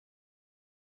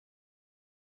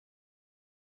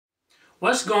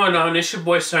What's going on? It's your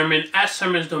boy Sermon at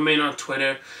Sermon's Domain on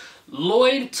Twitter.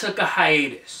 Lloyd took a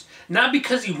hiatus. Not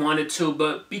because he wanted to,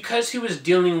 but because he was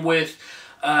dealing with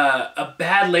a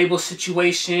bad label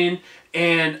situation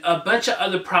and a bunch of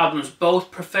other problems, both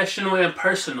professional and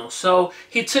personal. So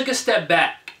he took a step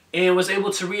back and was able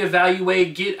to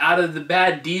reevaluate, get out of the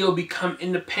bad deal, become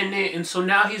independent. And so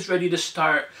now he's ready to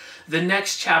start the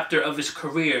next chapter of his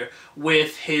career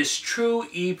with his True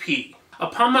EP.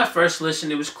 Upon my first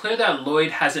listen, it was clear that Lloyd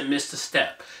hasn't missed a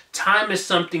step. Time is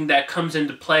something that comes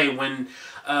into play when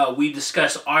we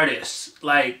discuss artists.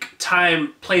 Like,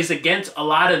 time plays against a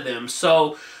lot of them.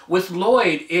 So with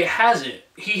Lloyd, it hasn't.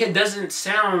 He doesn't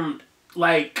sound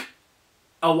like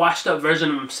a washed up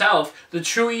version of himself. The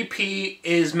True EP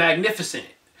is magnificent.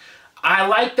 I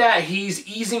like that he's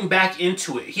easing back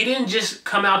into it. He didn't just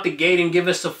come out the gate and give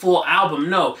us a full album.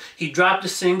 No, he dropped a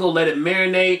single, let it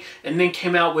marinate, and then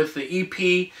came out with the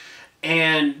EP,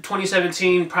 and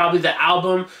 2017 probably the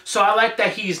album. So I like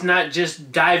that he's not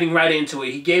just diving right into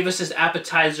it. He gave us his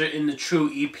appetizer in the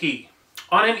True EP.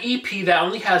 On an EP that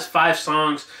only has 5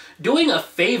 songs, doing a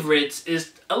favorites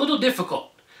is a little difficult.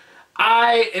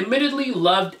 I admittedly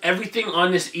loved everything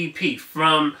on this EP,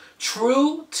 from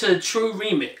True to True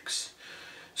Remix.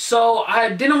 So I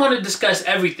didn't want to discuss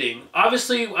everything.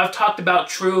 Obviously, I've talked about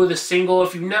True, the single.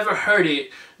 If you've never heard it,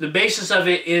 the basis of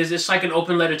it is it's like an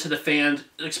open letter to the fans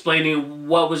explaining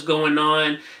what was going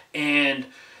on and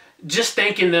just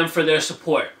thanking them for their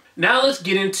support. Now let's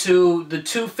get into the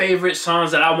 2 favorite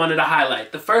songs that I wanted to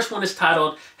highlight. The first one is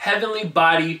titled Heavenly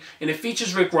Body, and it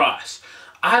features Rick Ross.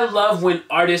 I love when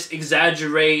artists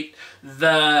exaggerate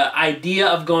the idea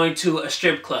of going to a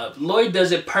strip club. Lloyd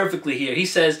does it perfectly here. He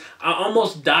says, "I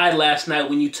almost died last night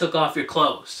when you took off your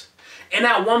clothes." And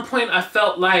at one point I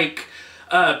felt like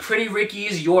Pretty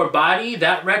Ricky's Your Body,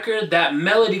 that record, that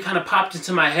melody kind of popped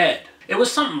into my head. It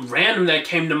was something random that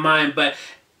came to mind, but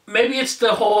maybe it's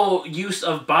the whole use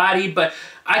of body, but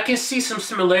I can see some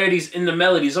similarities in the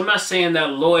melodies. I'm not saying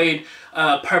that Lloyd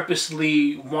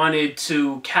purposely wanted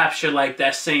to capture like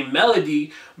that same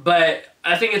melody, but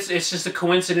I think it's just a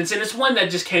coincidence, and it's one that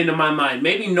just came to my mind.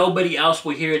 Maybe nobody else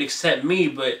will hear it except me,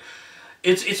 but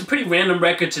it's a pretty random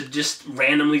record to just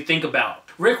randomly think about.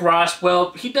 Rick Ross,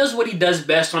 well, he does what he does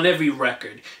best on every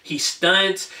record. He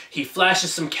stunts, he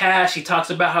flashes some cash, he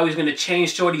talks about how he's going to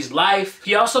change Shorty's life.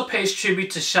 He also pays tribute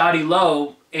to Shawty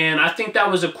Lo, and I think that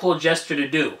was a cool gesture to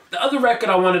do. The other record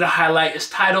I wanted to highlight is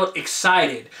titled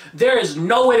Excited. There is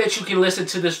no way that you can listen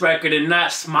to this record and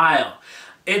not smile.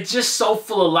 It's just so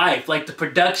full of life. Like, the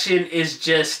production is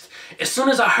just, as soon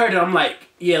as I heard it, I'm like,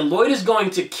 yeah, Lloyd is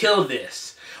going to kill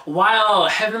this. While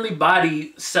Heavenly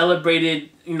Body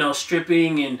celebrated, you know,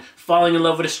 stripping and falling in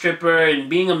love with a stripper and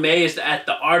being amazed at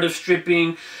the art of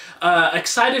stripping,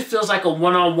 Excited feels like a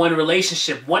one-on-one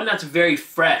relationship, one that's very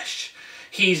fresh.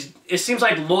 It seems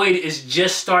like Lloyd is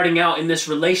just starting out in this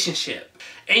relationship,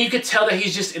 and you could tell that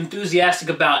he's just enthusiastic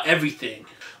about everything.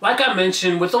 Like I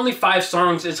mentioned, with only 5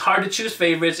 songs, it's hard to choose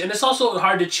favorites, and it's also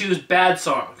hard to choose bad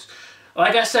songs.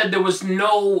 Like I said, there was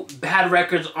no bad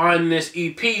records on this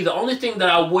EP. The only thing that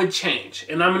I would change,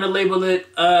 and I'm going to label it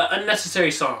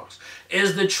unnecessary songs,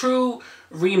 is the True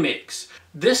Remix.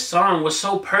 This song was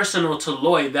so personal to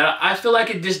Lloyd that I feel like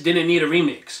it just didn't need a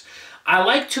remix. I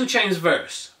like 2 Chainz's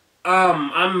verse.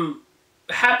 I'm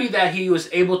happy that he was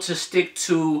able to stick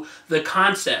to the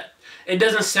concept. It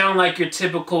doesn't sound like your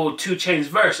typical 2 Chainz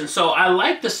verse, and so I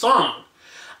like the song.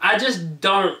 I just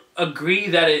don't agree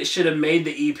that it should have made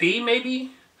the EP,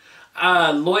 maybe.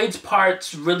 Lloyd's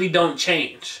parts really don't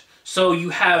change. So you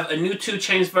have a new 2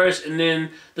 Chainz verse and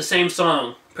then the same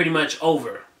song pretty much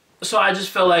over. So I just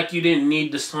felt like you didn't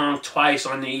need the song twice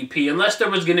on the EP, unless there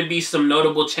was going to be some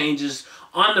notable changes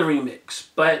on the remix,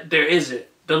 but there isn't.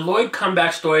 The Lloyd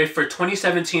comeback story for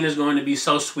 2017 is going to be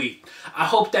so sweet. I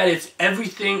hope that it's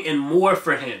everything and more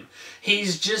for him.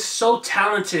 He's just so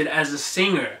talented as a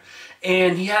singer,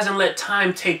 and he hasn't let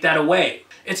time take that away.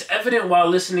 It's evident while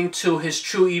listening to his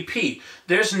True EP.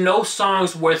 There's no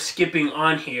songs worth skipping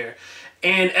on here,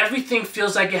 and everything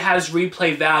feels like it has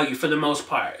replay value for the most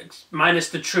part, minus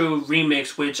the True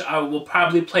Remix, which I will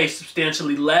probably play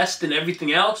substantially less than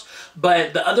everything else,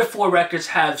 but the other 4 records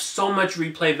have so much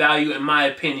replay value in my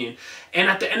opinion. And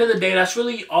at the end of the day, that's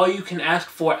really all you can ask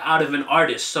for out of an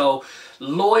artist. So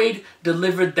Lloyd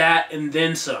delivered that and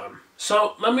then some.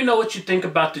 So let me know what you think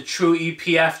about the True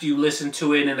EP after you listen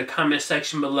to it in the comment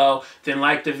section below. Then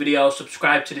like the video,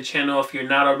 subscribe to the channel if you're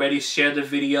not already, share the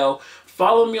video.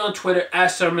 Follow me on Twitter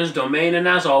at Sermon's Domain, and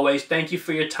as always, thank you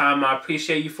for your time. I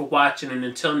appreciate you for watching, and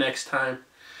until next time,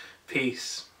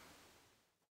 peace.